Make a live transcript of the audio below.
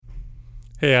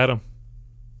Hey, Adam.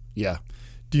 Yeah.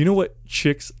 Do you know what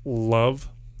chicks love?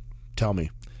 Tell me.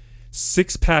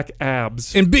 6-pack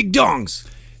abs. And big dongs.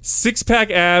 6-pack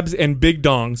abs and big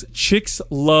dongs. Chicks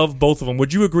love both of them.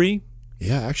 Would you agree?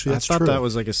 Yeah, actually, that's I thought true. that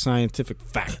was like a scientific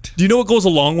fact. Do you know what goes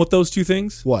along with those two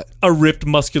things? What? A ripped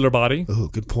muscular body. Oh,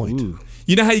 good point. Ooh.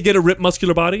 You know how you get a ripped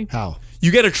muscular body? How?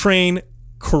 You got to train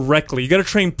correctly. You got to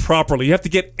train properly. You have to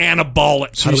get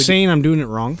anabolic. So you're saying I'm doing it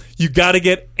wrong? You got to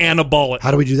get anabolic. How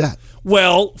do we do that?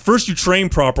 Well, first you train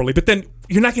properly, but then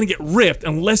you're not going to get ripped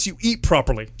unless you eat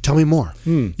properly. Tell me more.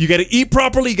 You got to eat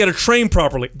properly. You got to train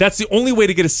properly. That's the only way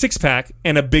to get a 6-pack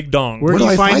and a big dong. Where do you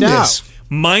I find out? this?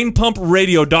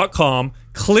 mindpumpradio.com.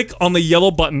 Click on the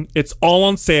yellow button. It's all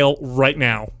on sale right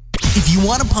now. If you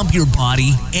want to pump your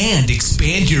body and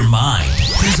expand your mind,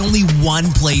 there's only one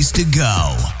place to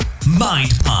go.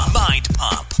 Mind Pump. Mind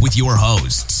Pump with your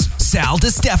hosts, Sal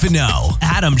DiStefano,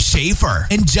 Adam Schafer,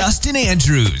 and Justin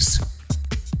Andrews.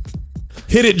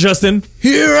 Hit it, Justin.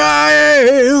 Here I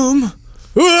am on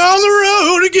the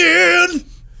road again.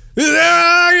 There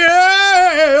I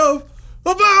am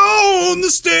up on the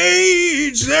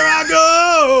stage. There I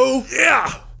go.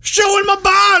 Yeah. Showing my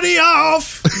body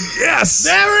off. Yes.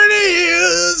 There it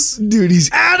is. Dude,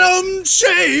 he's Adam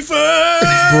Schafer.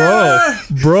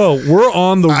 Bro, we're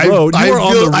on the road. You are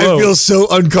on the road. I feel so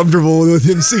uncomfortable with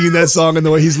him singing that song and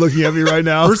the way he's looking at me right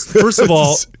now. First of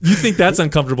all, you think that's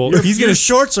uncomfortable. He's Your gonna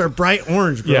shorts are bright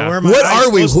orange, bro. Yeah. Where am I What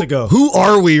are we? supposed to go? Who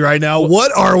are we right now?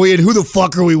 What are we and who the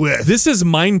fuck are we with? This is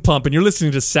Mind Pump, and you're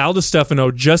listening to Sal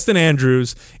DiStefano, Justin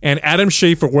Andrews, and Adam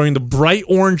Schafer wearing the bright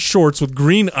orange shorts with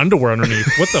green underwear underneath.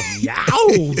 What the?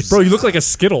 Yows. Bro, you look like a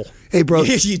Skittle. Hey, bro.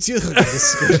 You do look like a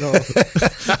Skittle.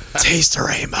 Taste the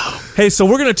rainbow. Hey, so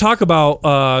we're going to talk about,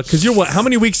 because you're what? How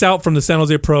many weeks out from the San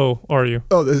Jose Pro are you?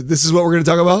 Oh, this is what we're going to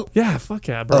talk about? Yeah, fuck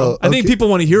yeah, bro. Oh, I think okay. people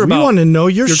want to hear We about want to know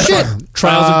your shit.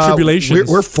 trials and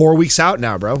tribulations. We're 4 weeks out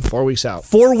now, bro. 4 weeks out.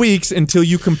 4 weeks until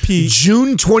you compete.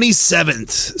 June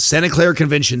 27th, Santa Clara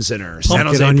Convention Center. San Pump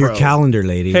Jose it on Pro. your calendar,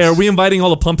 ladies. Hey, are we inviting all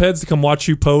the pump heads to come watch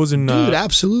you pose in, Dude,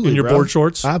 absolutely, in your bro. board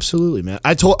shorts? Absolutely, man.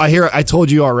 I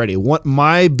told you already. What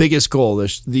my biggest goal,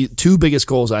 the two biggest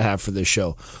goals I have for this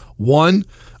show. One,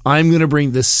 I'm going to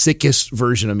bring the sickest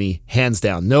version of me, hands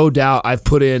down. No doubt I've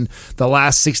put in the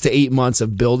last 6 to 8 months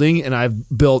of building, and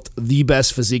I've built the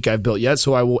best physique I've built yet,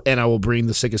 so I will bring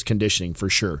the sickest conditioning for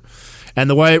sure. And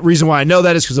the reason why I know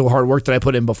that is because of the hard work that I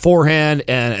put in beforehand,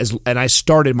 and I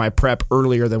started my prep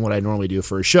earlier than what I normally do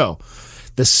for a show.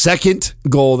 The second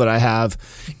goal that I have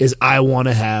is I want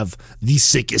to have the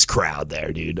sickest crowd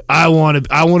there, dude. I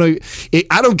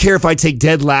don't care if I take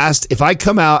dead last. If I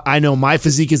come out, I know my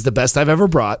physique is the best I've ever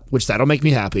brought, which that'll make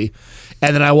me happy.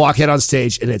 And then I walk out on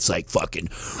stage and it's like fucking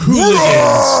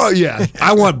hooligans. Yeah.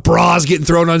 I want bras getting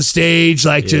thrown on stage,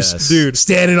 like just Dude.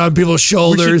 standing on people's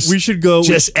shoulders. We should go.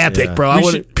 Just epic, bro.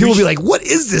 People will be like, what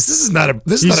is this? This is not a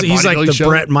bodybuilding He's like the show.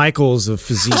 Brett Michaels of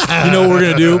physique. You know what we're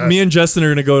gonna do? Me and Justin are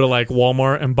gonna go to like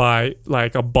Walmart and buy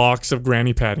like a box of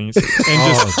granny patties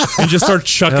and just start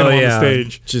chucking them on the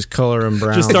stage. Just color them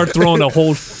brown. Just start throwing a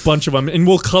whole bunch of them, and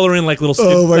we'll color in like little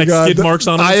skid marks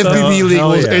on them. and stuff. IFBB League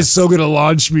hell yeah. is so going to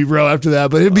launch me, bro, after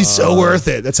that. But it'd be so worth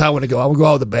it. That's how I want to go. I want to go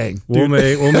out with a bang. We'll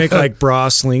make like bra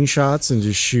slingshots and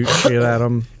just shoot shit at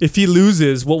them. If he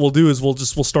loses, what we'll do is we'll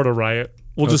start a riot.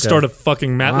 We'll just Okay. start a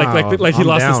fucking mat Wow, like he I'm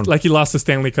lost down. like he lost the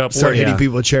Stanley Cup. Start hitting yeah.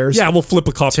 people with chairs. Yeah, we'll flip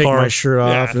a cop Take car. my shirt off.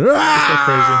 Yeah. Just go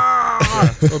crazy.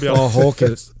 Yeah, it'll be All awesome. Hulk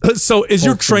it. So is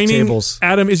your Hulk some training, tables.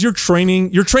 Adam? Is your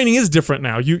training is different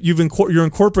now? You're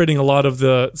incorporating a lot of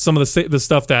some of the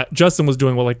stuff that Justin was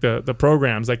doing with like the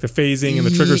programs, like the phasing and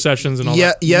the trigger sessions and all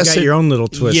that. You got your own little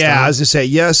twist. Yeah, huh? I was going to say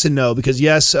yes and no, because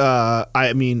yes,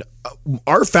 I mean,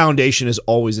 our foundation is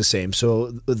always the same. So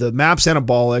the MAPS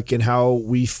anabolic and how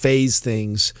we phase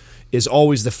things is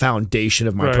always the foundation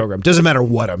of my Right. program. Doesn't matter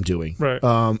what I'm doing. Right.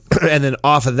 And then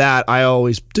off of that, I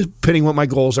always, depending what my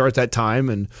goals are at that time,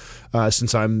 and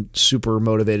since I'm super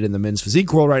motivated in the men's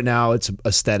physique world right now, it's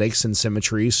aesthetics and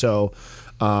symmetry. So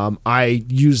I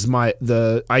use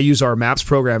our MAPS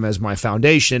program as my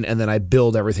foundation, and then I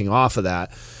build everything off of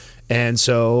that. And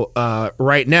so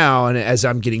right now, and as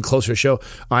I'm getting closer to show,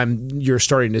 you're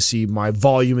starting to see my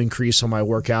volume increase on my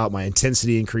workout, my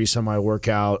intensity increase on my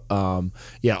workout. All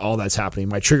that's happening.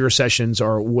 My trigger sessions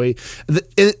are a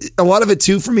lot of it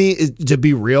too for me is, to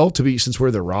be real, since we're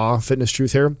the raw fitness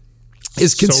truth here,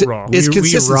 is raw. is we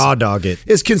consistency. raw dog it.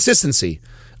 Is consistency.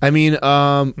 I mean,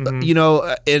 you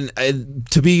know, and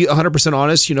to be 100%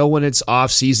 honest, you know, when it's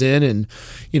off season and,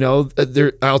 you know,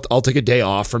 I'll take a day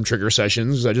off from trigger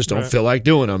sessions. I just don't feel like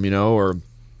doing them, you know, or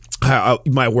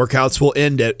my workouts will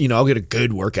end at, I'll get a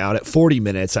good workout at 40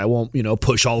 minutes. I won't,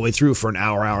 push all the way through for an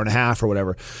hour and a half or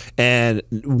whatever. And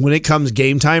when it comes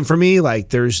game time for me, like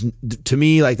that's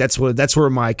where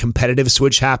my competitive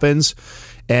switch happens.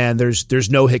 And there's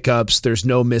no hiccups, there's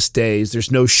no missed days,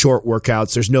 there's no short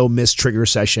workouts, there's no missed trigger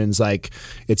sessions. Like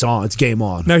it's game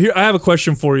on. Now here, I have a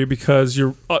question for you because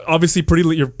you're obviously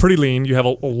you're pretty lean. You have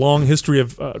a long history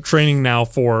of training now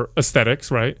for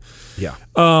aesthetics, right? Yeah.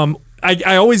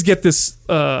 I always get this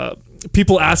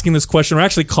people asking this question or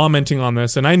actually commenting on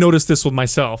this, and I noticed this with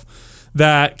myself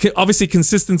that obviously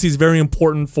consistency is very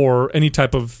important for any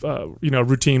type of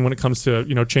routine when it comes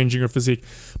to changing your physique.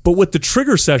 But with the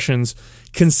trigger sessions,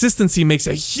 consistency makes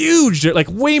a huge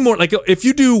way more. Like if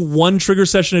you do one trigger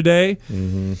session a day,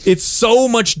 it's so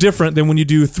much different than when you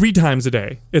do 3 times a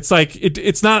day. It's like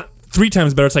it's not 3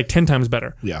 times better, it's like 10 times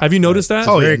better. Yeah. Have you noticed that?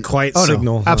 Oh, very quiet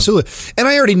signal. No. Absolutely. And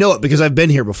I already know it because I've been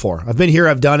here before.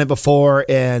 I've done it before,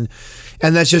 and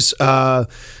that's just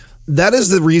that is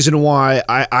the reason why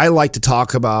I like to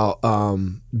talk about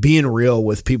being real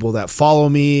with people that follow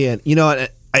me. And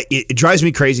it drives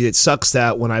me crazy. It sucks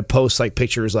that when I post like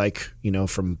pictures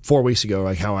from 4 weeks ago,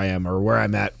 like how I am or where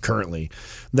I'm at currently,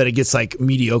 that it gets like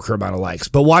mediocre amount of likes.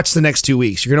 But watch the next 2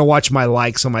 weeks. You're going to watch my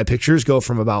likes on my pictures go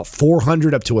from about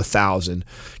 400 up to 1,000.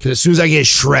 Because as soon as I get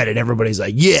shredded, everybody's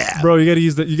like, yeah. Bro, you got to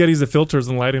use the filters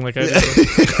and lighting like I do.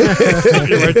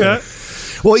 You like that?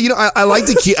 Well, I like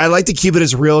to keep it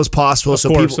as real as possible,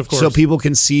 so people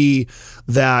can see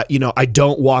that I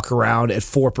don't walk around at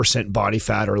 4% body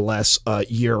fat or less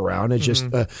year round. It's just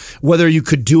whether you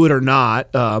could do it or not.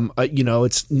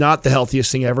 It's not the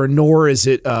healthiest thing ever, nor is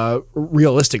it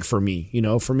realistic for me.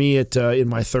 For me, in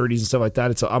my 30s and stuff like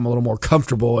that, I'm a little more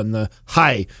comfortable in the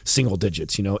high single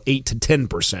digits. 8 to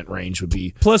 10% range would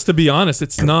be. Plus, to be honest,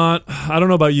 it's not. I don't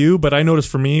know about you, but I notice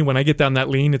for me when I get down that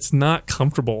lean, it's not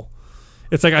comfortable.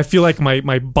 It's like I feel like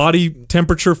my body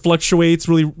temperature fluctuates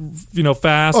really,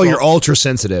 fast. Oh, you're ultra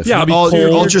sensitive. Yeah,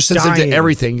 you're ultra sensitive to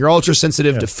everything. You're ultra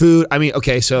sensitive to food. I mean,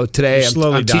 okay, so today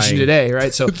I'm teaching today,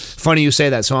 right? So funny you say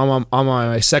that. So I'm on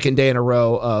my second day in a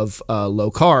row of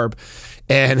low carb,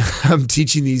 and I'm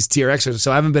teaching these TRX.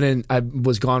 So I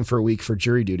was gone for a week for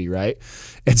jury duty, right?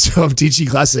 And so I'm teaching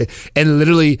classes, and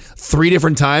literally 3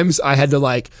 different times I had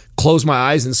to close my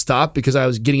eyes and stop because I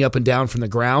was getting up and down from the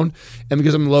ground, and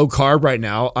because I'm low carb right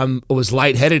now, I was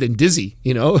lightheaded and dizzy.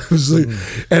 It was and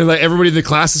everybody in the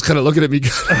class is kind of looking at me.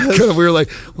 We were like,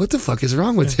 "What the fuck is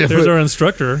wrong with him?" There's our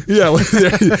instructor. Yeah,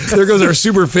 there goes our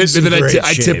super fit, and then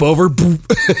I tip over.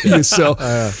 So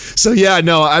yeah,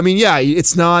 no, I mean, yeah,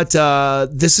 it's not.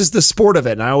 This is the sport of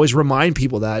it, and I always remind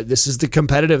people that this is the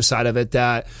competitive side of it.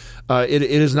 That. It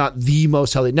is not the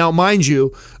most healthy. Now, mind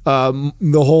you,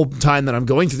 the whole time that I'm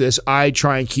going through this, I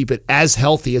try and keep it as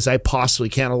healthy as I possibly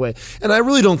can away. And I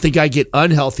really don't think I get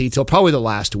unhealthy till probably the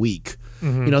last week.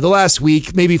 The last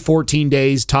week, maybe 14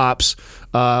 days tops,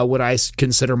 would I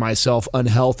consider myself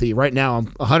unhealthy. Right now, I'm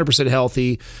 100%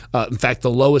 healthy. In fact, the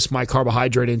lowest my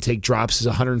carbohydrate intake drops is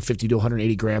 150 to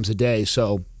 180 grams a day.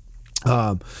 So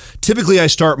typically I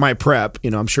start my prep,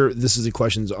 I'm sure this is the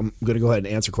questions. I'm going to go ahead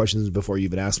and answer questions before you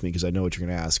even ask me, because I know what you're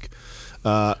going to ask.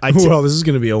 Well, this is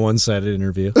going to be a one-sided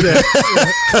interview. Yeah,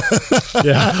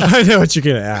 I know what you're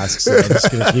going to ask, so I'm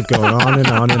just going to keep going on and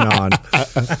on and on.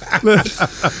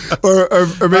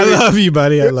 or maybe, I love you,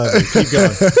 buddy. I love you. Keep going.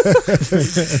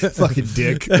 Fucking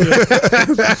dick.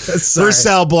 First,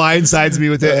 Sal blindsides me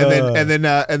with it, and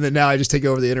then now I just take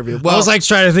over the interview. Well, I was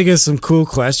trying to think of some cool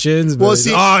questions. But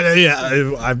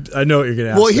I know what you're going to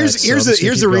ask. Well, here's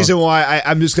the reason why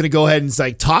I'm just going to go ahead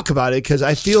and talk about it, because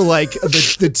I feel like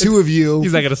the two of you.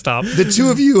 He's not going to stop. The two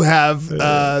of you have,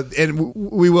 and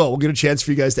we'll get a chance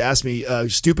for you guys to ask me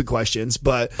stupid questions.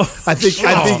 But I think it's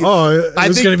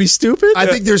going to be stupid. I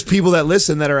think there's people that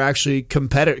listen that are actually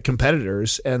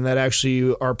competitors, and that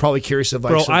actually are probably curious of.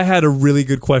 Bro, I had a really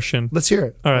good question. Let's hear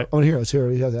it. All right, I want to hear it. Let's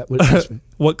hear it. You have that.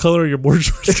 What color are your board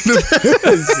shorts?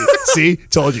 See,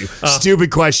 told you.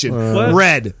 Stupid question.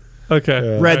 Red.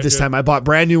 Okay. Red this time. I bought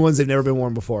brand new ones. They've never been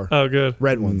worn before. Oh, good.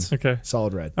 Red ones. Okay.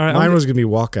 Solid red. All right. Mine was going to be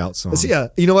walkout song. Yeah.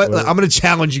 You know what? I'm going to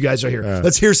challenge you guys right here.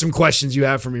 Let's hear some questions you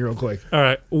have for me real quick. All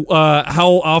right.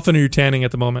 How often are you tanning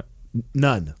at the moment?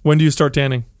 None. When do you start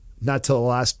tanning? Not till the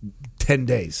last 10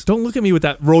 days. Don't look at me with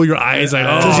that. Roll your eyes.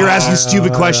 Because you're asking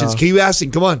stupid questions. Keep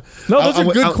asking. Come on. No, those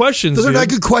are good questions. Those are not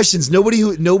good questions. Nobody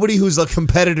who's a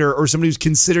competitor or somebody who's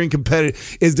considering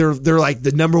competitive is they're like,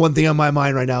 the number one thing on my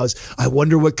mind right now is, I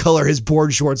wonder what color his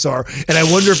board shorts are, and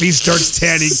I wonder if he starts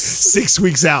tanning 6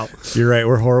 weeks out. You're right.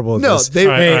 We're horrible at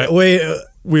this. Wait.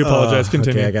 We apologize.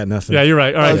 Continue. Okay, I got nothing. Yeah, you're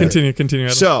right. All right, Okay. continue.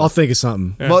 Adam. So I'll think of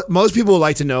something. Yeah. most people would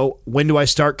like to know, when do I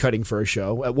start cutting for a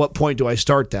show? At what point do I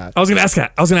start that? I was gonna ask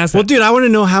that. Well, dude, I want to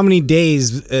know how many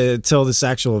days till this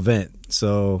actual event.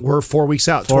 So We're 4 weeks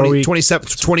out.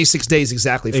 26 days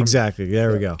exactly. exactly.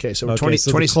 There we go. Okay, so so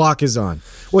the clock is on.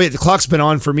 Wait, the clock's been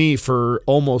on for me for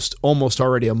almost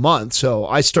already a month. So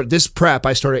I started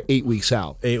 8 weeks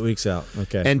out. 8 weeks out.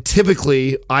 Okay. And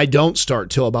typically I don't start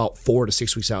till about 4 to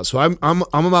 6 weeks out. So I'm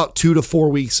about 2 to 4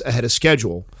 weeks ahead of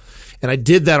schedule. And I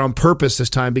did that on purpose this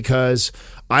time because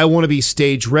I want to be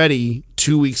stage ready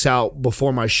 2 weeks out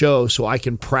before my show so I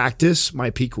can practice my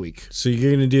peak week. So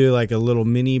you're going to do like a little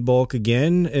mini bulk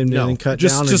again and then cut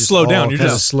down? Just slow down. You're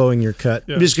just slowing your cut.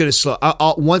 I'm just going to slow.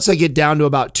 Once I get down to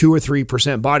about 2 or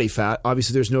 3% body fat,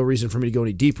 obviously there's no reason for me to go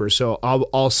any deeper. So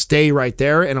I'll stay right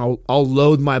there and I'll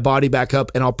load my body back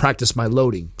up and I'll practice my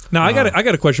loading. Now I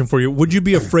got a question for you. Would you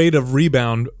be afraid of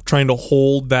rebound trying to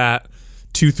hold that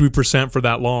 2-3% for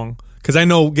that long? Because I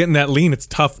know getting that lean, it's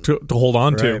tough to hold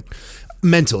on to.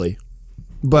 Mentally.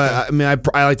 But I mean, I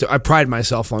pride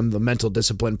myself on the mental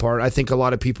discipline part. I think a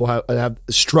lot of people have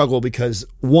struggle because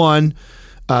one,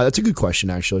 that's a good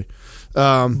question actually.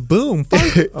 Boom,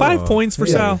 5 points for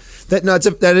Sal.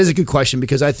 That is a good question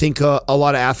because I think a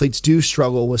lot of athletes do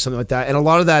struggle with something like that, and a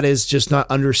lot of that is just not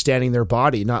understanding their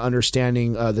body, not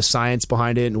understanding the science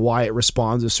behind it and why it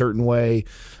responds a certain way.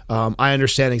 I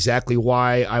understand exactly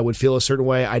why I would feel a certain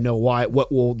way. I know why.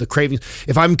 What will the cravings?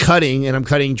 If I'm cutting and I'm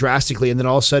cutting drastically, and then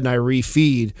all of a sudden I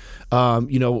refeed,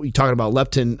 you're talking about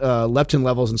leptin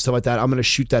levels and stuff like that. I'm going to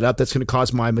shoot that up. That's going to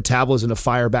cause my metabolism to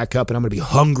fire back up, and I'm going to be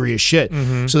hungry as shit.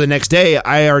 Mm-hmm. So the next day,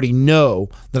 I already know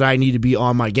that I need to be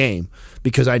on my game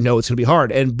because I know it's going to be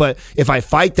hard. But if I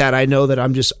fight that, I know that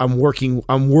I'm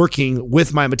working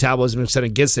with my metabolism instead of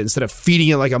against it. Instead of feeding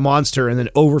it like a monster and then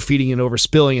overfeeding and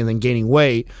overspilling and then gaining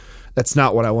weight. That's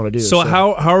not what I want to do. So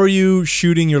how are you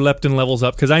shooting your leptin levels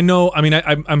up? Because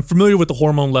I'm familiar with the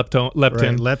hormone leptin.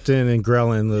 Right. Leptin and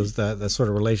ghrelin, that sort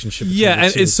of relationship. Yeah,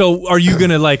 and so are you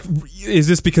gonna is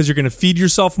this because you're gonna feed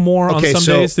yourself more on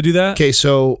some days to do that? Okay,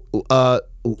 so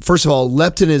first of all,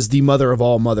 leptin is the mother of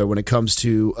all mother when it comes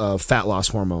to fat loss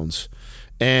hormones.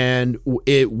 And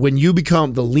when you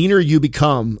become, the leaner you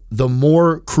become, the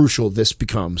more crucial this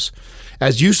becomes.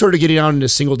 As you start getting down into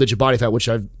single digit body fat, which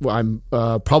I'm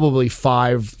probably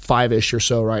five-ish or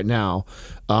so right now,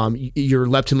 your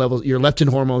leptin levels, your leptin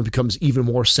hormone becomes even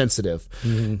more sensitive.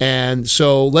 Mm-hmm. And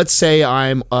so let's say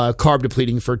I'm carb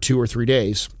depleting for 2 or 3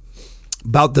 days.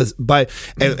 And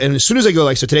as soon as I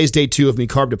go, so today's day 2 of me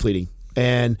carb depleting.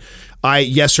 And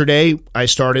yesterday I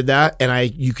started that, and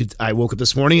I woke up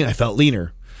this morning and I felt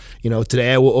leaner.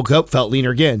 Today I woke up, felt leaner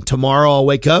again. Tomorrow I'll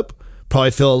wake up,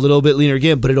 probably feel a little bit leaner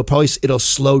again, but it'll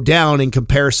slow down in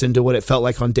comparison to what it felt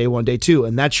like on day 1, day 2.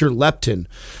 And that's your leptin.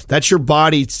 That's your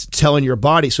body telling your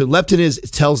body. So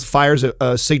leptin fires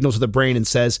a signal to the brain and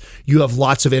says you have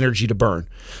lots of energy to burn.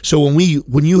 So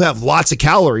when you have lots of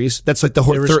calories, that's like it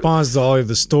responds to all of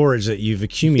the storage that you've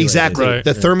accumulated. Exactly. Right.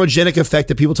 The thermogenic effect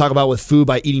that people talk about with food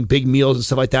by eating big meals and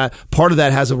stuff like that, part of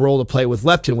that has a role to play with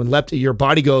leptin. When your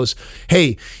body goes,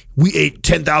 hey, we ate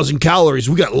 10,000 calories.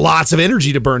 We got lots of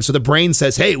energy to burn. So the brain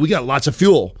says, hey, we got lots of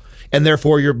fuel. And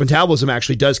therefore your metabolism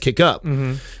actually does kick up.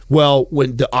 Mm-hmm. Well,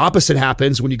 when the opposite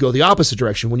happens, when you go the opposite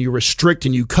direction, when you restrict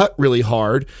and you cut really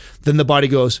hard, then the body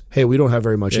goes, hey, we don't have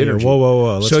very much energy.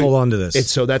 Whoa. Let's hold on to this.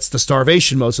 So that's the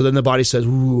starvation mode. So then the body says,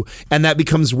 ooh, and that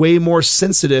becomes way more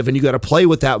sensitive, and you got to play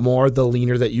with that more the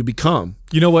leaner that you become.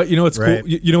 You know what? What's right. cool?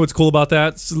 You know what's cool about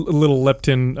that? It's a little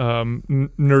leptin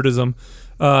nerdism.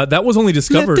 That was only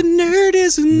discovered. Let the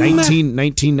nerdism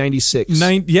 1996.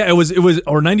 It was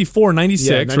or 94, 96,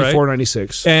 yeah, 94, right?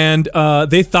 96. And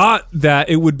they thought that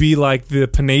it would be like the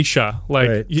panacea,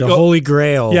 like the holy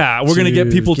grail. Yeah, we're gonna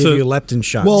get people give to you leptin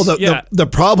shots. Well, the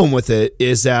problem with it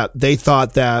is that they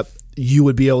thought that you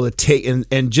would be able to take,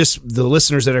 and just the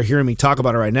listeners that are hearing me talk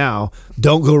about it right now,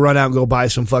 don't go run out and go buy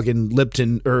some fucking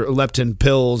leptin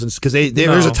pills, because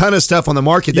there's a ton of stuff on the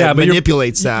market that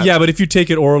manipulates that. Yeah, but if you take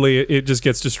it orally, it just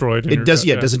gets destroyed. It does.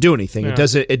 It doesn't do anything. Yeah.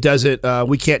 It doesn't.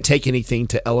 We can't take anything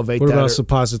to elevate. What that. about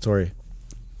suppository?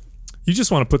 You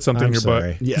just want to put something in your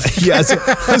butt. Yeah. I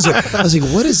was like,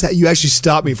 what is that? You actually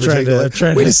stopped me for a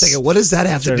second. Wait a second. What does that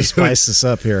have to do? Spice this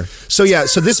up here. So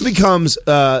this becomes.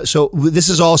 This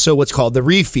is also what's called the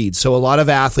refeed. So a lot of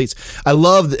athletes, I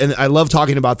love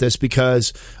talking about this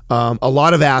because a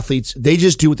lot of athletes, they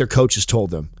just do what their coaches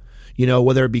told them.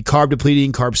 whether it be carb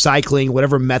depleting, carb cycling,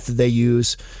 whatever method they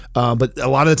use. But a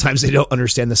lot of the times they don't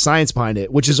understand the science behind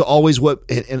it, which is always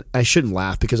and I shouldn't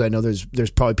laugh because I know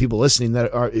there's probably people listening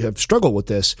that have struggled with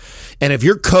this. And if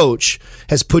your coach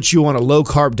has put you on a low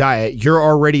carb diet, you're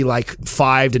already like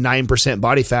 5 to 9%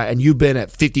 body fat, and you've been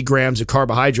at 50 grams of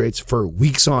carbohydrates for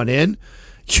weeks on end.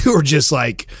 You're just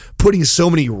like putting so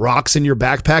many rocks in your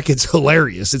backpack. It's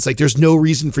hilarious. It's like there's no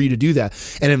reason for you to do that.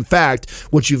 And in fact,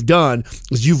 what you've done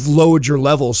is you've lowered your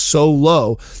levels so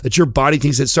low that your body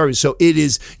thinks it's starving. So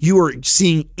you are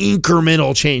seeing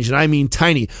incremental change, and I mean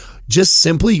tiny. Just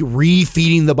simply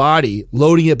refeeding the body,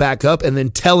 loading it back up, and then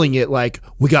telling it like,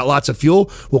 we got lots of fuel.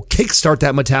 We'll kickstart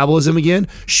that metabolism again,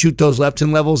 shoot those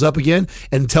leptin levels up again,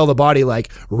 and tell the body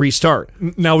like, restart.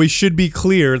 Now, we should be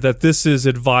clear that this is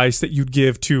advice that you'd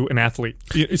give to an athlete,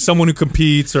 someone who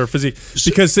competes or physique.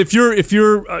 Because if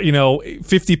you're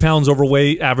 50 pounds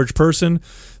overweight, average person,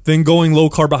 then going low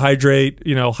carbohydrate,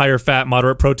 higher fat,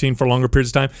 moderate protein for longer periods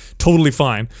of time, totally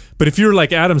fine. But if you're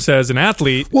like Adam says, an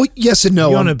athlete, well, yes and no.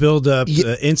 You want to build up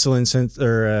insulin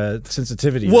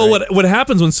sensitivity. Well, right? what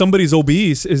happens when somebody's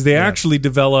obese is they actually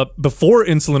develop, before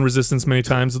insulin resistance many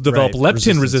times, they'll develop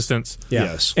leptin resistance. Yeah.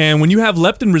 Yes. And when you have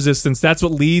leptin resistance, that's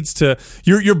what leads to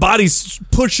your body's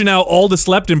pushing out all this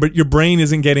leptin, but your brain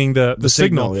isn't getting the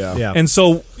signal. Yeah. And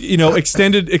so,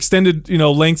 extended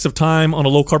lengths of time on a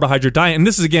low carbohydrate diet, and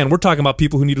this is, again, we're talking about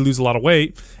people who need to lose a lot of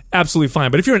weight, absolutely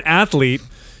fine. But if you're an athlete,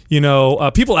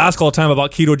 people ask all the time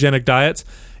about ketogenic diets.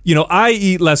 I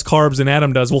eat less carbs than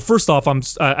Adam does. Well, first off, I'm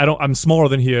smaller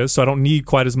than he is, so I don't need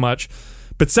quite as much.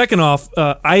 But second off,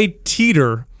 I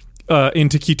teeter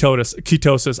into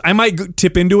ketosis. I might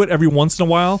tip into it every once in a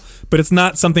while, but it's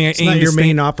not something It's not your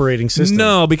main operating system.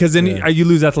 No, because then you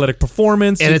lose athletic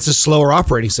performance, and it's a slower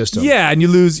operating system. Yeah, and you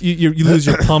lose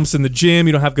your pumps in the gym.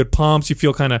 You don't have good pumps. You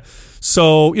feel kind of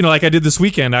so, like I did this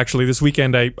weekend. Actually, this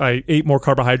weekend I ate more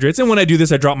carbohydrates, and when I do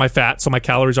this, I drop my fat, so my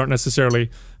calories aren't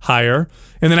necessarily higher.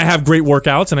 And then I have great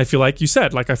workouts, and I feel like you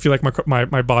said, I feel like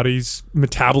my body's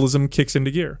metabolism kicks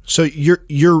into gear. So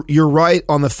you're right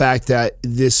on the fact that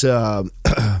this,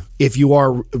 if you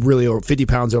are really over 50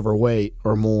 pounds overweight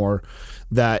or more,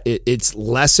 that it's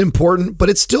less important, but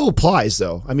it still applies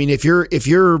though. I mean, if you're,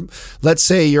 let's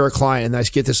say you're a client, and I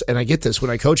get this when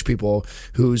I coach people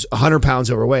who's 100 pounds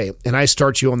overweight, and I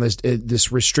start you on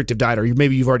this restrictive diet, or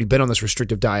maybe you've already been on this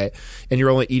restrictive diet and you're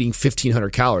only eating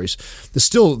 1,500 calories.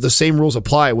 The same rules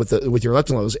apply with your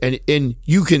leptin levels,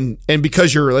 and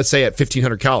because you're, let's say, at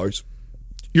 1,500 calories,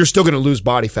 you're still going to lose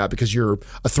body fat because you're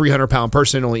a 300-pound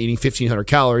person only eating 1,500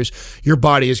 calories. Your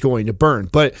body is going to burn,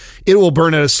 but it will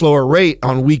burn at a slower rate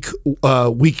on week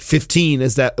 15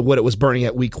 as that what it was burning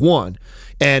at week 1.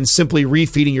 And simply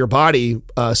refeeding your body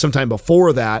sometime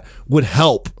before that would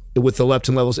help with the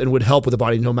leptin levels and would help with the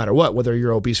body no matter what, whether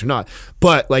you're obese or not.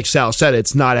 But like Sal said,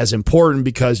 it's not as important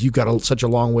because you've got such a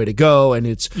long way to go, and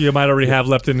you might already have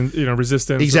leptin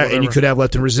resistance. Exactly, and you could have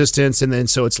leptin resistance, and then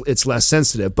so it's less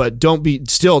sensitive. But don't be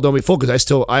fooled, because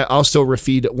I'll still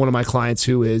refeed one of my clients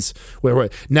who is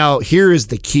wait. Now here is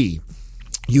the key.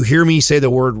 You hear me say the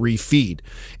word refeed,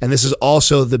 and this is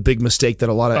also the big mistake that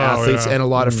a lot of athletes and a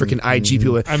lot of freaking IG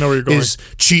people. I know where you're going. Is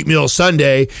cheat meal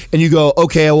Sunday, and you go,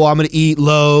 okay, well, I'm going to eat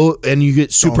low, and you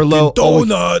get super low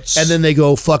donuts, and then they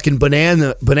go fucking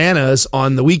bananas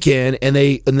on the weekend, and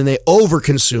then they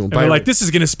overconsume. And they're like, this is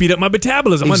going to speed up my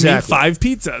metabolism. Exactly. I'm going to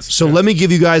eat 5 pizzas. So let me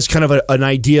give you guys kind of an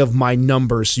idea of my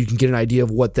numbers, so you can get an idea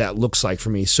of what that looks like for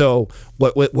me. So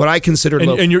what I consider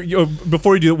low. And you're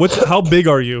before you do, how big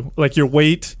are you? Like your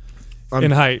weight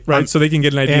and height, right? So they can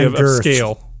get an idea of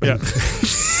scale. Yeah.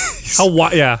 How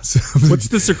wide? Yeah. What's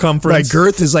the circumference? My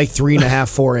girth is like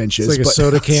 3.5, 4 inches. It's like a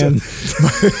soda can.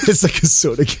 It's like a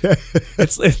soda can.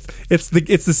 It's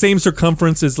the same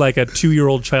circumference as like a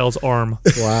 2-year-old child's arm.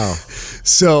 Wow.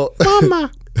 So,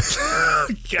 Mama.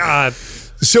 God.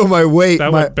 So my weight,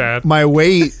 went bad. My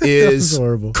weight is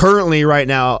horrible. Currently right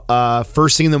now,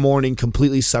 first thing in the morning,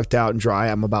 completely sucked out and dry.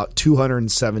 I'm about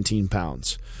 217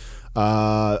 pounds.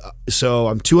 So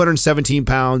I'm 217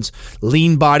 pounds,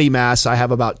 lean body mass. I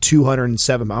have about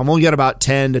 207. I'm only got about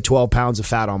 10 to 12 pounds of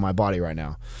fat on my body right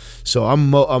now. So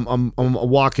I'm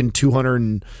walking 200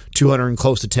 and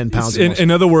close to 10 pounds. In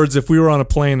other words, if we were on a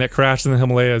plane that crashed in the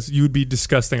Himalayas, you would be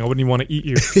disgusting. I wouldn't even want to eat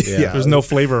you. Yeah. There's no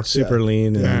flavor. Super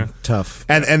lean and tough.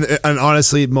 And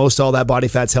honestly, most all that body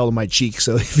fat's held in my cheek.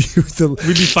 So if you we'd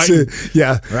be fighting.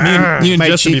 Me and my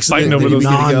Justin would be fighting over those.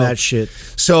 On that shit.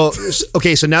 So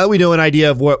okay, so now that we know an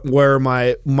idea of where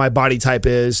my body type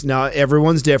is, now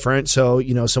everyone's different. So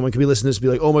someone could be listening to this and be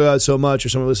like, oh my God, so much, or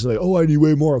someone listens like, oh, I need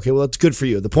way more. Okay, well that's good for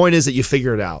you. The point is that you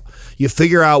figure it out. You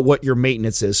figure out what your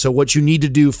maintenance is. So what you need to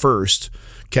do first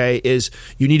Okay, is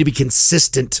you need to be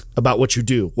consistent about what you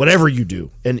do, whatever you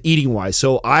do, and eating wise.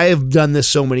 So I have done this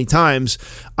so many times,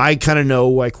 I kind of know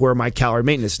like where my calorie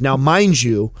maintenance is. Now, mind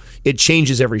you, it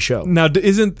changes every show. Now,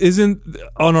 isn't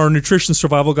on our nutrition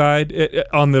survival guide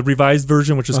on the revised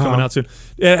version, which is coming out soon,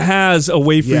 it has a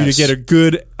way for you to get a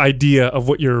good idea of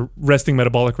what your resting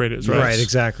metabolic rate is, right? Right,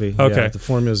 exactly. Okay, yeah, the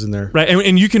formula's in there. Right,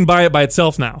 and you can buy it by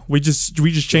itself now. We just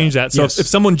changed that. So if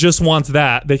someone just wants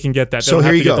that, they can get that. They So don't here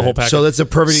have you to go. get the whole package. So that's a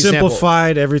perfect example.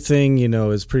 Simplified, everything,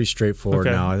 is pretty straightforward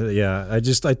Okay. now. Yeah,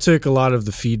 I took a lot of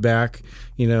the feedback,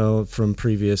 from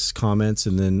previous comments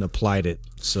and then applied it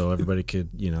so everybody could,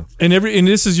 And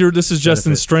this is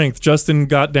Justin's strength. Justin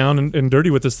got down and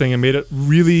dirty with this thing and made it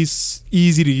really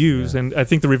easy to use. And I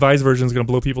think the revised version is going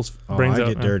to blow people's brains out.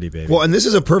 I get dirty, baby. Well, and this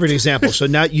is a perfect example. So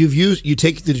now you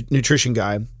take the nutrition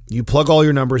guide, you plug all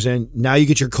your numbers in. Now you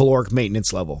get your caloric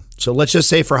maintenance level. So let's just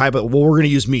say for we're going to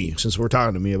use me since we're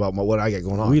talking to me about what I got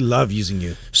going on. We love using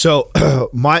you. So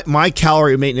my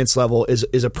calorie maintenance level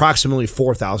is approximately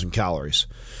 4,000 calories.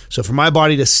 So for my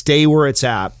body to stay where it's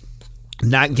at,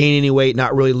 not gain any weight,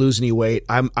 not really lose any weight,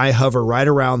 I hover right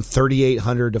around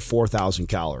 3,800 to 4,000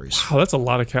 calories. Wow, that's a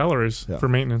lot of calories for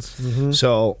maintenance. Mm-hmm.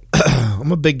 So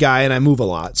I'm a big guy and I move a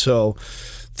lot. So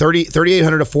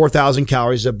 3,800 to 4,000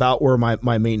 calories is about where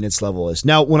my maintenance level is.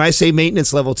 Now, when I say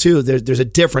maintenance level too, there's a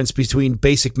difference between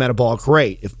basic metabolic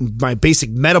rate. If my basic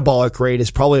metabolic rate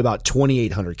is probably about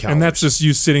 2,800 calories. And that's just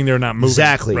you sitting there not moving.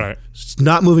 Exactly. Right. It's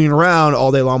not moving around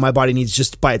all day long. My body needs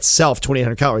just by itself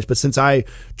 2,800 calories. But since I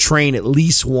train at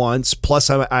least once, plus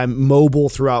I'm mobile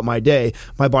throughout my day,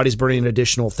 my body's burning an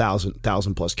additional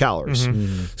 1,000 plus calories.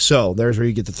 Mm-hmm. So there's where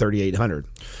you get the 3,800.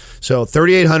 So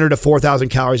 3,800 to 4,000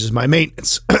 calories is my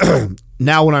maintenance.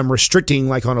 Now when I'm restricting,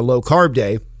 like on a low carb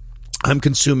day, I'm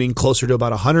consuming closer to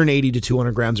about 180 to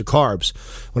 200 grams of carbs.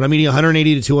 When I'm eating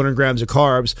 180 to 200 grams of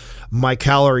carbs, my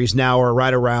calories now are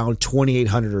right around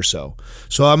 2,800 or so.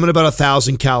 So I'm in about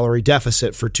 1,000 calorie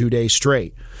deficit for 2 days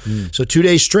straight. So 2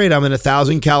 days straight, I'm in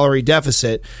 1,000 calorie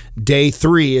deficit. Day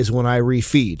 3 is when I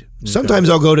refeed. Sometimes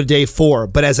I'll go to day 4,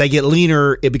 but as I get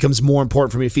leaner, it becomes more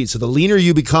important for me to feed. So the leaner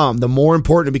you become, the more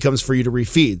important it becomes for you to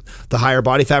refeed. The higher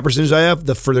body fat percentage I have,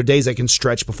 the further days I can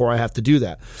stretch before I have to do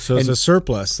that. So it's a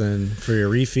surplus then for your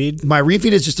refeed? My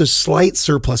refeed is just a slight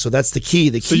surplus, so that's the key.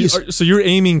 The key So you're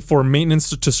aiming for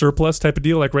maintenance to surplus type of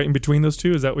deal, like right in between those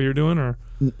two? Is that what you're doing, or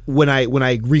when I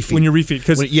refeed? When you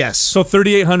refeed, yes. So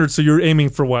 3,800. So you're aiming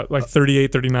for what, like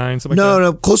 38, 39, something like that?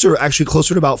 No, closer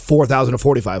to about 4,000 to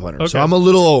 4,500. Okay. So I'm a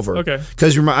little over. Okay.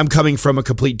 Because I'm coming from a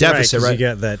complete deficit, right? You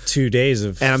got that 2 days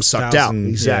of and I'm sucked out.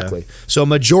 Exactly. Yeah. So a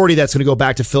majority that's going to go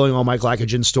back to filling all my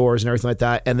glycogen stores and everything like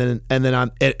that. And then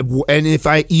and if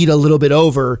I eat a little bit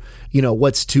over,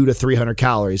 what's 200 to 300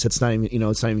 calories? That's not even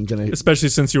it's not even going to. Especially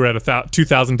since you were at a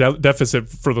 2,000 deficit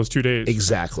for those 2 days.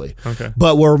 Exactly. Okay.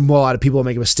 But where a lot of people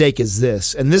make a mistake is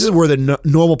this, and this is where the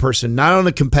normal person, not on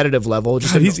a competitive level,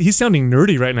 just God, he's sounding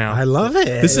nerdy right now. I love it.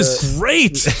 This is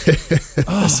great.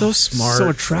 So smart. So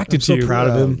attracted to you. Proud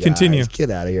of him. Continue. Get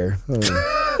out of here.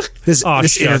 This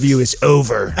interview is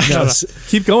over. No.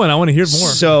 Keep going. I want to hear more.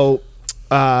 So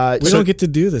we don't get to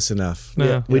do this enough. No.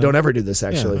 Yeah, we don't ever do this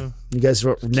actually. Yeah. You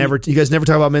guys never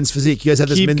talk about men's physique. You guys have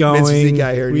this men's physique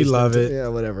guy here. We love it. Yeah,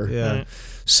 whatever. Yeah. Right.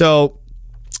 So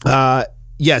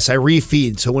yes, I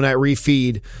refeed. So when I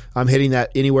refeed, I'm hitting that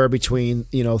anywhere between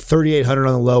 3,800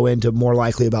 on the low end to more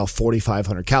likely about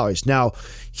 4,500 calories. Now,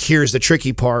 here's the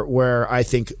tricky part where I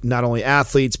think not only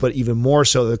athletes but even more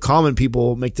so the common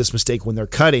people make this mistake when they're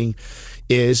cutting.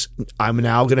 Is I'm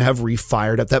now going to have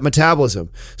refired up that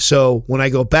metabolism. So when I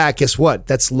go back, guess what?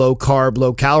 That's low carb,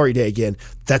 low calorie day again.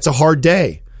 That's a hard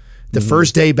day. The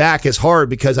first day back is hard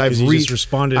because I've just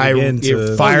responded again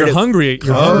to fired it. Hungry.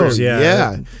 You're hungry.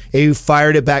 Yeah. You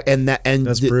fired it back, and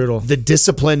that's brutal. The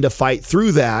discipline to fight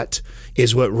through that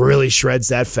is what really shreds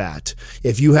that fat.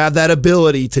 If you have that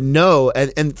ability to know,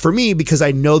 and for me, because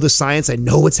I know the science, I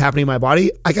know what's happening in my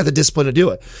body, I got the discipline to do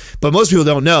it. But most people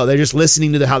don't know. They're just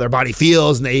listening to how their body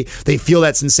feels, and they feel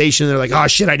that sensation. They're like, oh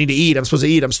shit, I need to eat. I'm supposed to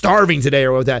eat. I'm starving today,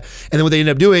 or what that. And then what they end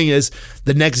up doing is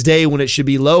the next day when it should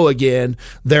be low again,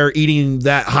 they're eating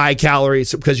that high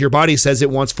calories because your body says it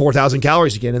wants 4,000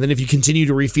 calories again. And then if you continue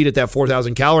to refeed at that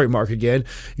 4,000 calorie mark again,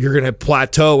 you're going to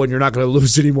plateau and you're not going to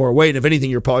lose any more weight. And if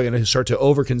anything, you're probably going to start to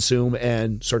overconsume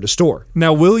and start to store.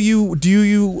 Now, how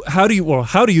do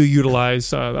you utilize,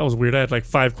 that was weird. I had like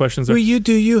 5 questions. Will you,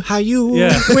 do you, how you,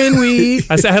 Yeah. when we,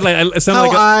 it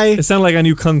sounded like I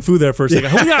knew Kung Fu there for a second.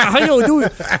 How you doing?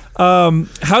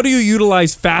 How do you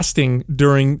utilize fasting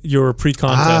during your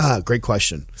pre-contest? Great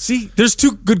question. See, there's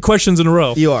 2 good questions in a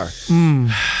row. You are.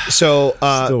 So,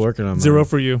 still working on mine. 0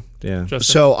 for you. Yeah. Justin.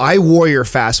 So I warrior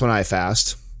fast when I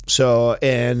fast. So,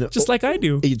 and Just like I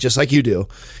do. just like you do.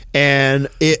 And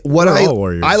what We're all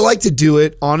warriors. I like to do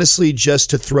it honestly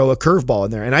just to throw a curveball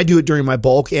in there. And I do it during my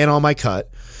bulk and on my cut.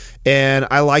 And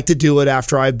I like to do it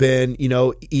after I've been,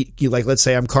 like let's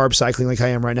say I'm carb cycling like I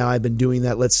am right now. I've been doing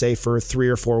that, let's say, for 3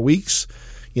 or 4 weeks,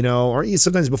 or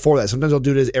sometimes before that. Sometimes I'll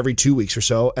do it every 2 weeks or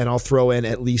so, and I'll throw in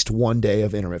at least 1 day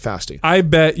of intermittent fasting. I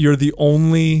bet you're the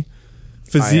only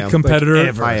physique I am. competitor. Like,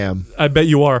 ever. I am. I bet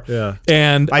you are. Yeah.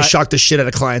 And I shock the shit out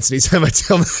of clients anytime I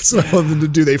tell them that's what I want them to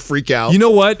do. They freak out. you know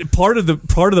what? Part of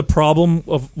the problem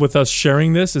with us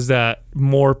sharing this is that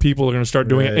more people are going to start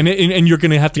doing Right. it, and you're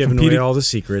going to have to Giving compete. away all the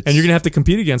secrets. And you're gonna have to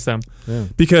compete against them,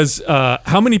 because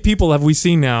how many people have we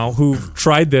seen now who've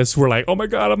tried this? We're like, oh my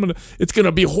god, it's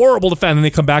gonna be horrible to fast, and they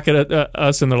come back at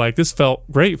us and they're like, this felt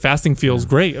great, fasting feels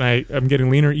great, and I'm getting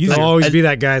leaner, easier. There'll always be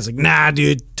that guy that's like, nah,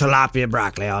 dude, tilapia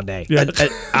broccoli all day. Yeah.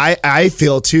 I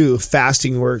feel too,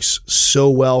 fasting works so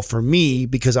well for me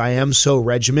because I am so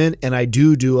regiment and I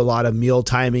do a lot of meal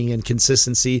timing and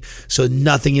consistency. So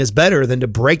nothing is better than to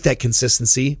break that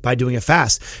consistency by doing a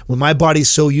fast. When my body's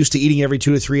so used to eating every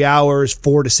 2 to 3 hours,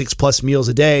 4 to 6 plus meals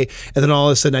a day, and then all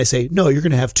of a sudden I say, no, you're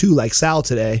going to have 2 like Sal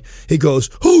today. It goes,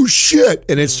 oh shit.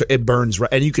 And it burns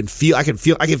right. And I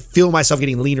can feel myself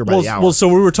getting leaner by the hour. Well, so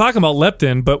we were talking about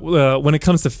leptin, but when it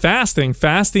comes to fasting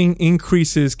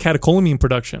increases catecholamine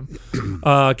production.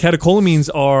 Catecholamines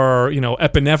are,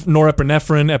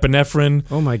 norepinephrine, epinephrine.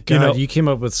 Oh my god, you came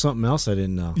up with something else I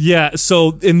didn't know. Yeah.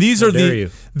 So, and these are dare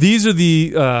you.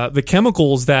 the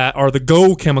chemicals that are the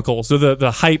go chemicals. They're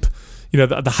the hype,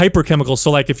 the hyper chemicals.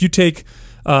 So, like if you take,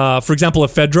 for example,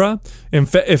 ephedra, and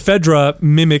ephedra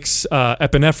mimics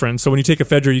epinephrine. So when you take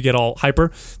ephedra, you get all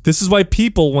hyper. This is why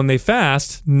people, when they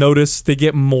fast, notice they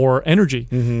get more energy.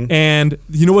 And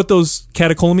you know what those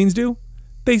catecholamines do?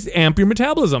 They amp your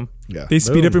metabolism. Yeah. They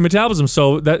speed up your metabolism.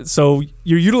 So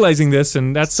you're utilizing this,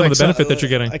 and that's some of the benefit that you're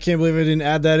getting. I can't believe I didn't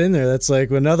add that in there. That's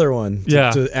like another one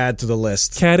to add to the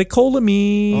list.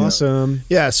 Catecholamine. Awesome.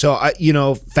 Yeah, so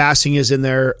fasting is in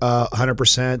there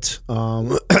 100%.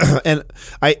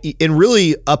 And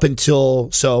really up until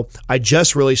I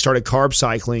just really started carb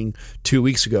cycling 2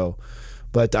 weeks ago,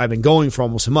 but I've been going for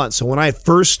almost a month. So when I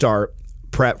first start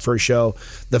prep for a show,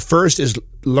 the first is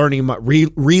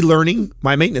relearning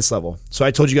my maintenance level. So I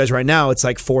told you guys right now it's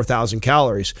like 4,000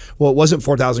 calories. Well, it wasn't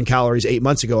 4,000 calories 8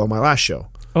 months ago on my last show.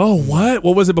 Oh, what?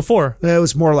 What was it before? It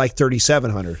was more like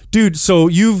 3,700. Dude, so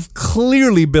you've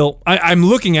clearly built... I'm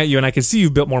looking at you and I can see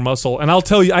you've built more muscle. And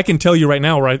I can tell you right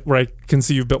now where I can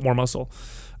see you've built more muscle.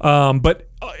 But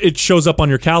it shows up on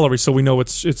your calories, so we know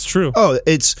it's true. Oh,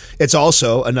 it's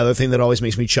also another thing that always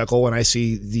makes me chuckle when I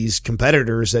see these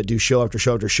competitors that do show after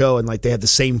show after show, and like they have the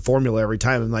same formula every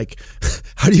time. I'm like,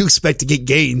 how do you expect to get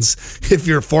gains if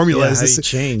your formula is how do you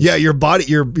change? Yeah, your body.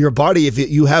 If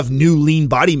you have new lean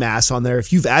body mass on there,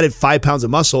 if you've added 5 pounds of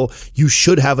muscle, you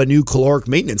should have a new caloric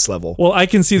maintenance level. Well, I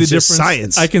can see the It's just difference.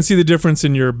 science. I can see the difference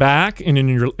in your back and in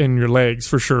your legs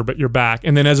for sure, but your back,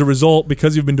 and then as a result,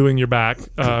 because you've been doing your back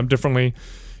differently,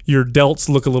 your delts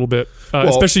look a little bit,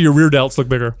 especially your rear delts look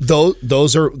bigger.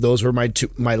 Those were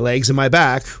my legs and my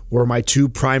back were my 2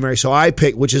 primary. So I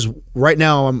picked, which is right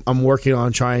now I'm working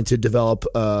on trying to develop,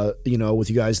 with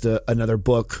you guys another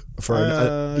book for.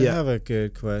 I have a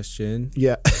good question.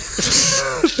 Yeah.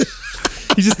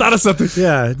 You just thought of something.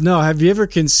 Yeah, no. Have you ever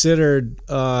considered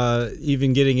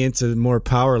even getting into more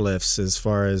power lifts as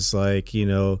far as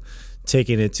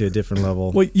taking it to a different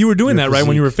level? Well, you were doing Your that, right,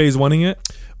 when you were physique. phase one-ing it?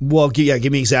 Well, give me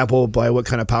an example by what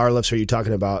kind of power lifts are you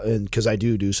talking about? And because I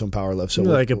do some power lifts. So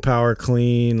Like a power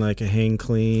clean, like a hang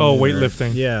clean. Oh,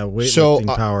 weightlifting. Yeah,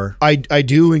 weightlifting power. I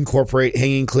do incorporate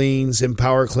hanging cleans and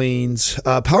power cleans.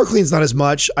 Power cleans not as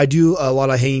much. I do a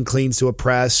lot of hanging cleans to a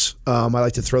press. I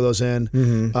like to throw those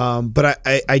in, but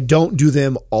I don't do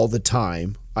them all the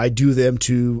time. I do them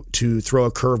to throw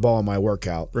a curveball in my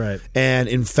workout. Right. And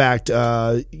in fact,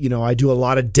 I do a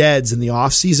lot of deads in the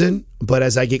off season, but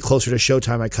as I get closer to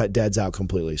showtime, I cut deads out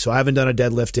completely. So I haven't done a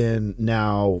deadlift in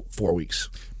now 4 weeks.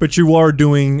 But you are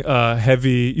doing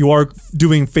heavy. You are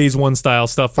doing phase one style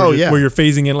stuff. Where you're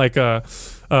phasing in like a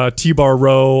T-bar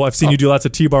row. I've seen you do lots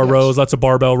of T-bar rows, lots of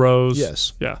barbell rows.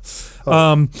 Yes. Yeah.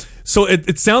 So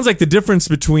it sounds like the difference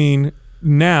between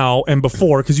now and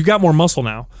before, because you got more muscle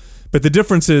now. But the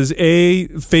difference is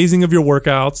phasing of your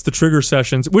workouts, the trigger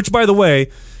sessions, which, by the way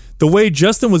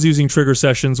Justin was using trigger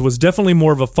sessions was definitely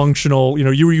more of a functional,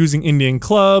 you were using Indian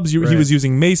clubs, he was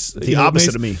using mace. The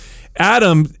opposite of me.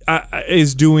 Adam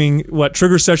is doing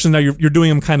trigger sessions now. You're doing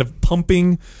them kind of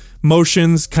pumping,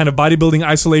 motions, kind of bodybuilding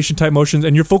isolation type motions,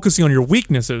 and you're focusing on your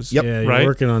weaknesses. Yep. Yeah, you're right.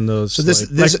 working on those. So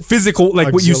this Like physical,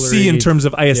 like what you see in terms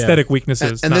of aesthetic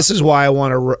weaknesses. And this is why I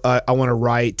want to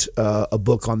write a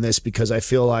book on this, because I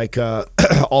feel like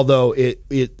although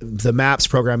the MAPS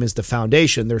program is the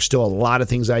foundation, there's still a lot of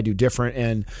things I do different.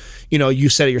 And you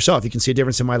said it yourself. You can see a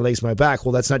difference in my legs, my back.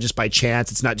 Well, that's not just by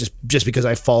chance. It's not just because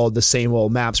I followed the same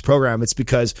old MAPS program. It's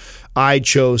because I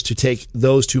chose to take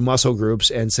those two muscle groups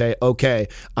and say, okay,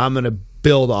 I'm going to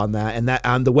build on that.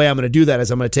 And the way I'm going to do that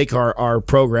is I'm going to take our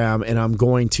program and I'm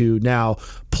going to now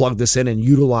plug this in and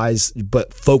utilize,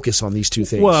 but focus on these two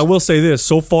things. Well, I will say this.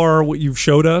 So far, what you've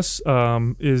showed us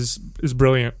is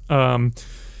brilliant.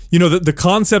 The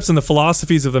concepts and the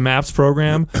philosophies of the MAPS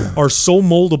program are so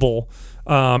moldable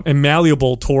and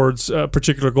malleable towards a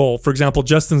particular goal. For example,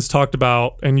 Justin's talked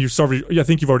about, and I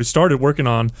think you've already started working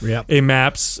on a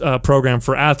MAPS program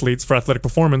for athletes, for athletic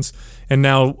performance, and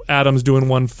now Adam's doing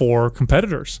one for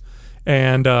competitors.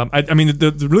 And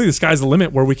really, the sky's the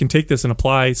limit where we can take this and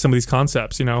apply some of these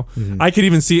concepts. I could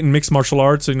even see it in mixed martial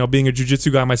arts. Being a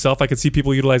jiu-jitsu guy myself, I could see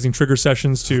people utilizing trigger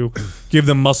sessions to give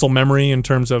them muscle memory in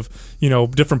terms of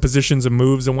different positions and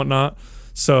moves and whatnot.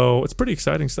 So it's pretty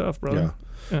exciting stuff, brother. Yeah.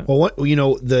 Yeah. Well,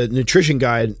 the nutrition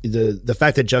guide, the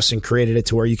fact that Justin created it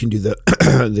to where you can do the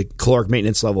the caloric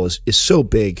maintenance level is so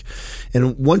big.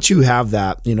 And once you have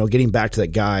that, getting back to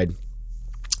that guide,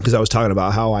 because I was talking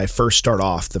about how I first start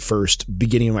off the first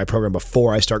beginning of my program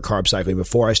before I start carb cycling,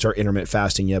 before I start intermittent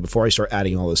fasting, before I start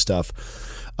adding all this stuff.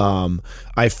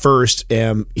 I first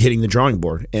am hitting the drawing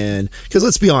board, and because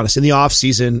let's be honest, in the off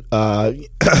season, I'll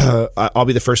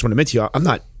be the first one to admit to you,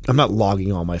 I'm not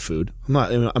logging all my food.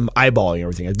 I'm eyeballing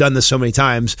everything. I've done this so many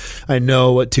times. I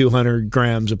know what 200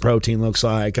 grams of protein looks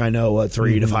like. I know what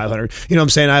 300 to 500. You know what I'm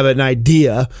saying? I have an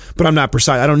idea, but I'm not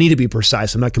precise. I don't need to be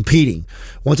precise. I'm not competing.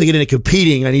 Once I get into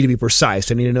competing, I need to be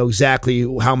precise. I need to know exactly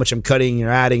how much I'm cutting or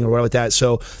adding or whatever like that.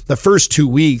 So the first 2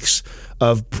 weeks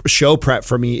of show prep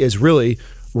for me is really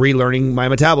relearning my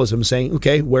metabolism, saying,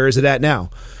 okay, where is it at now?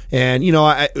 And,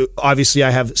 obviously I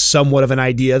have somewhat of an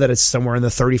idea that it's somewhere in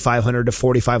the 3,500 to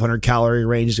 4,500 calorie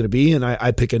range is going to be. And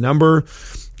I pick a number.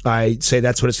 I say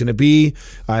that's what it's going to be.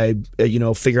 I,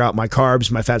 figure out my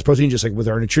carbs, my fats, protein, just like with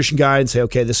our nutrition guide, and say,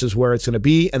 okay, this is where it's going to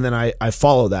be. And then I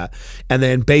follow that. And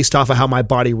then based off of how my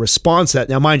body responds to that,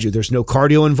 now mind you, there's no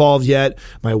cardio involved yet.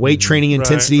 My weight training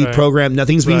intensity program,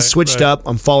 nothing's being switched up.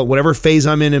 I'm following whatever phase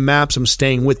I'm in MAPS. I'm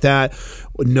staying with that.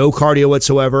 No cardio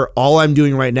whatsoever. All I'm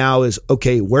doing right now is,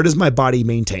 okay, where does my body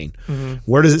maintain? Mm-hmm.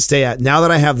 Where does it stay at? Now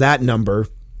that I have that number,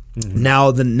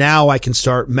 now I can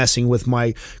start messing with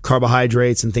my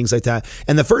carbohydrates and things like that.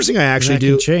 And the first thing I actually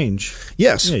do, can change.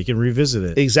 Yes, you can revisit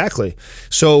it. Exactly.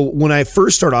 So when I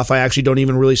first start off, I actually don't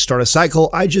even really start a cycle.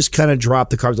 I just kind of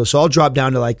drop the carbs. So I'll drop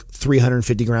down to like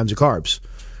 350 grams of carbs,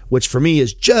 which for me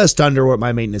is just under what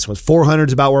my maintenance was. 400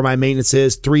 is about where my maintenance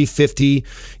is. 350,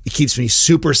 it keeps me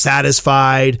super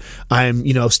satisfied. I'm,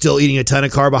 still eating a ton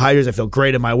of carbohydrates. I feel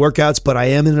great in my workouts, but I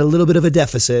am in a little bit of a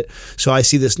deficit. So I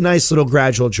see this nice little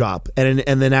gradual drop. And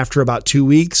then after about 2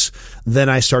 weeks, then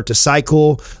I start to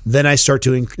cycle. Then I start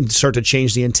to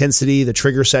change the intensity, the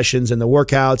trigger sessions and the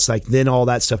workouts, like then all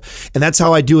that stuff. And that's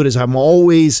how I do it, is I'm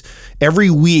always, every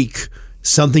week,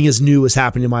 something is new is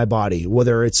happening in my body,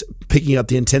 whether it's picking up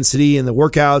the intensity in the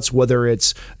workouts, whether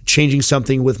it's changing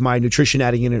something with my nutrition,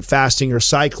 adding in fasting or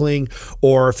cycling,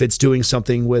 or if it's doing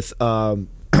something with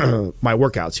my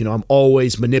workouts. I'm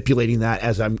always manipulating that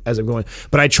as I'm going.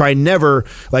 But I try never,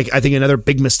 like, I think another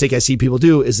big mistake I see people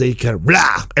do is they kind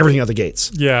of everything out the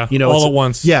gates. Yeah, all at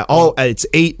once. Yeah, it's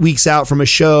 8 weeks out from a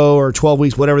show or 12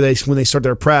 weeks, whatever when they start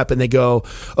their prep, and they go,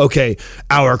 okay,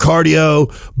 hour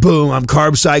cardio, boom, I'm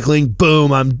carb cycling,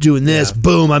 boom, I'm doing this,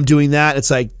 boom, I'm doing that.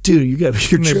 It's like, dude, you got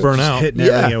your burn out. Hitting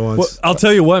everything at once. Well, I'll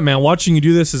tell you what, man, watching you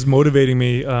do this is motivating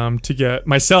me to get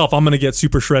myself. I'm going to get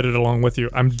super shredded along with you.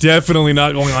 I'm definitely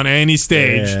not going on any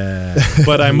stage,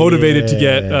 but I'm motivated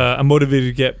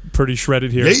to get pretty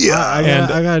shredded here.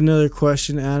 I got another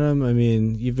question, Adam. I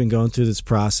mean, you've been going through this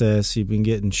process. You've been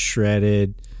getting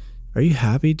shredded. Are you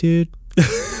happy, dude?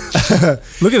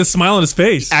 Look at the smile on his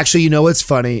face. Actually, what's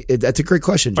funny? That's a great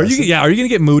question, Justin. Are you going to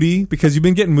get moody? Because you've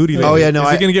been getting moody lately. Oh, yeah, no.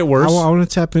 Is it going to get worse? I want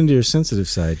to tap into your sensitive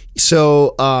side.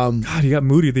 So, God, you got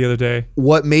moody the other day.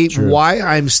 Why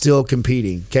I'm still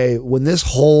competing, okay? When this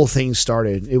whole thing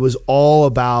started, it was all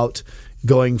about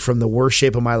going from the worst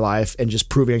shape of my life and just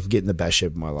proving I could get in the best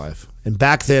shape of my life. And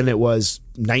back then it was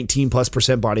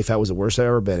 19+% body fat was the worst I've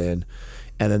ever been in.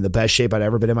 And then the best shape I'd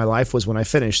ever been in my life was when I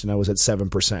finished and I was at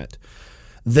 7%.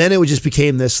 Then it just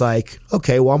became this like,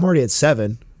 okay, well, I'm already at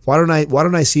 7. Why don't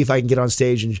I see if I can get on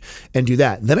stage and do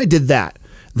that? Then I did that.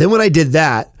 Then when I did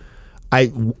that,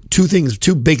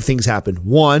 two big things happened.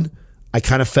 One, I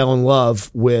kind of fell in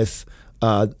love with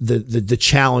the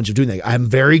challenge of doing that. I'm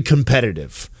very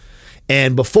competitive.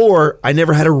 And before, I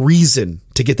never had a reason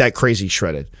to get that crazy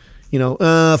shredded.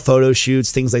 Photo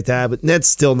shoots, things like that. But that's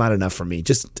still not enough for me.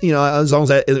 Just, as long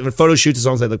as photo shoots, as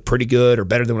long as I look pretty good or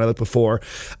better than what I looked before,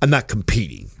 I'm not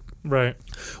competing. Right.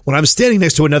 When I'm standing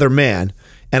next to another man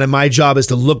and my job is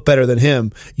to look better than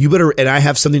him, and I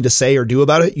have something to say or do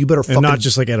about it, you better and not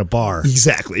just like at a bar.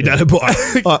 Exactly, not a bar.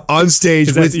 On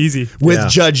stage with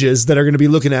judges that are going to be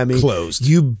looking at me. Closed.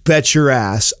 You bet your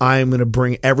ass I am going to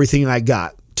bring everything I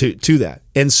got to that.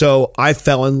 And so I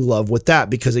fell in love with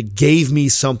that because it gave me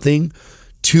something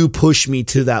to push me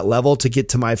to that level, to get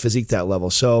to my physique that level.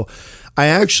 So I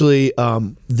actually,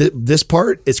 this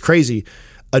part is crazy.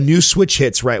 A new switch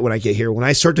hits right when I get here. When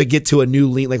I start to get to a new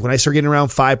lean, like when I start getting around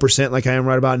 5%, like I am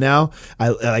right about now,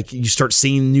 you start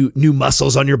seeing new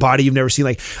muscles on your body you've never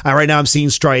seen. Right now I'm seeing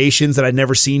striations that I'd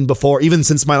never seen before, even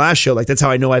since my last show. Like that's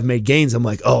how I know I've made gains. I'm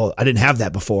like, oh, I didn't have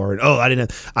that before. And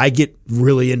I get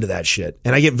really into that shit.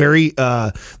 And I get very,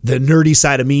 the nerdy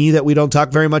side of me that we don't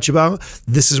talk very much about.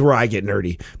 This is where I get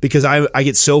nerdy because I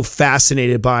get so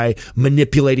fascinated by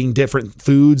manipulating different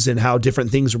foods and how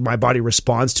different things my body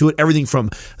responds to it. Everything from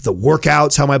the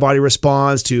workouts, how my body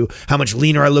responds to how much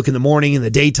leaner I look in the morning, in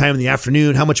the daytime, in the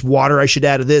afternoon, how much water I should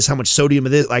add of this, how much sodium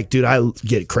of this. Like, dude, I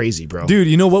get crazy, bro. Dude,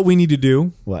 you know what we need to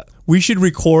do? What? We should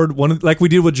record like we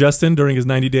did with Justin during his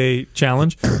 90-day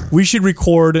challenge. We should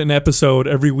record an episode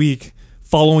every week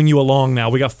following you along now.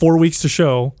 We got 4 weeks to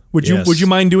show. Would you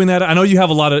mind doing that? I know you have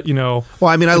a lot of, Well,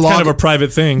 I mean, it's kind of a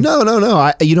private thing.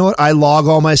 No. You know what? I log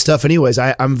all my stuff anyways.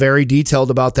 I'm very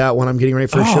detailed about that when I'm getting ready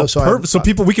for a show. So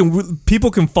people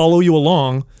can follow you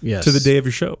along Yes. to the day of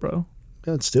your show, bro.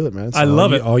 Yeah, let's do it, man. I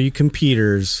love it. All you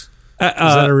computers. Is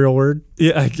that a real word?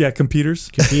 Yeah, computers.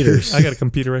 Computers. I got a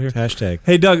computer right here. Hashtag.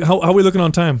 Hey, Doug, how are we looking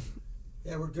on time?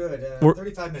 Yeah, we're good.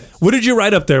 35 minutes. What did you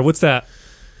write up there? What's that?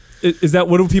 Is that,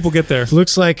 what do people get there?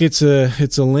 Looks like it's a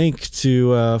link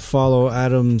to follow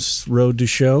Adam's road to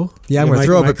show. Yeah, I'm going to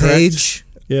throw up a correct? page.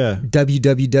 Yeah.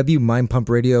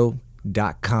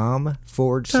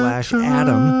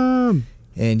 www.mindpumpradio.com/Adam.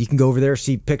 And you can go over there,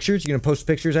 see pictures. You're going to post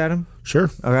pictures, Adam? Sure.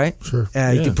 All right. Sure.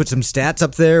 You can put some stats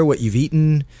up there, what you've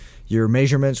eaten, your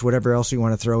measurements, whatever else you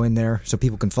want to throw in there so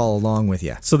people can follow along with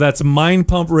you. So that's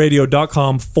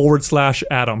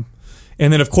mindpumpradio.com/Adam.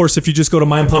 And then, of course, if you just go to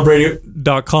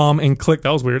mindpumpradio.com and click,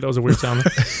 that was weird. That was a weird sound.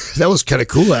 That was kind of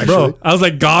cool, actually. Bro, I was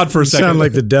like God for a second. Sound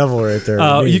like the devil right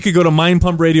there. You could go to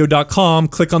mindpumpradio.com,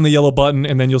 click on the yellow button,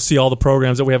 and then you'll see all the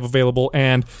programs that we have available.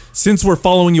 And since we're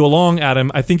following you along,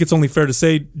 Adam, I think it's only fair to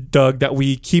say, Doug, that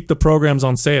we keep the programs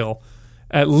on sale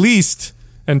at least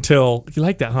until, you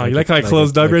like that, huh? You like how I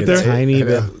closed Doug right there? Tiny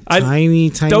bit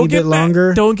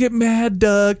longer. Don't get mad,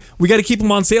 Doug. We got to keep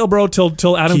them on sale, bro,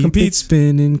 till Adam competes.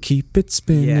 Keep it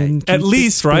spinning. At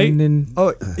least, right?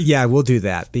 Oh, yeah, we'll do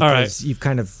that because right. you've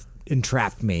kind of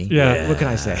entrapped me. Yeah. What can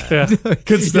I say? Yeah.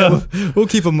 Good stuff. We'll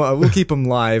keep them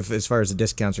live as far as the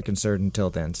discounts are concerned until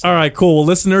then. So. All right, cool. Well,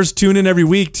 listeners, tune in every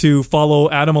week to follow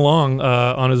Adam along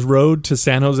on his road to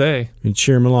San Jose. And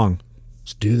cheer him along.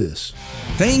 Let's do this.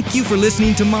 Thank you for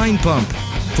listening to Mind Pump.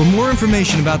 For more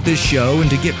information about this show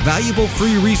and to get valuable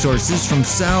free resources from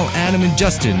Sal, Adam, and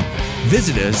Justin,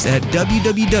 visit us at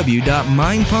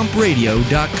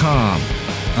www.mindpumpradio.com.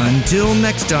 Until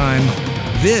next time,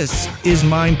 this is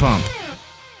Mind Pump.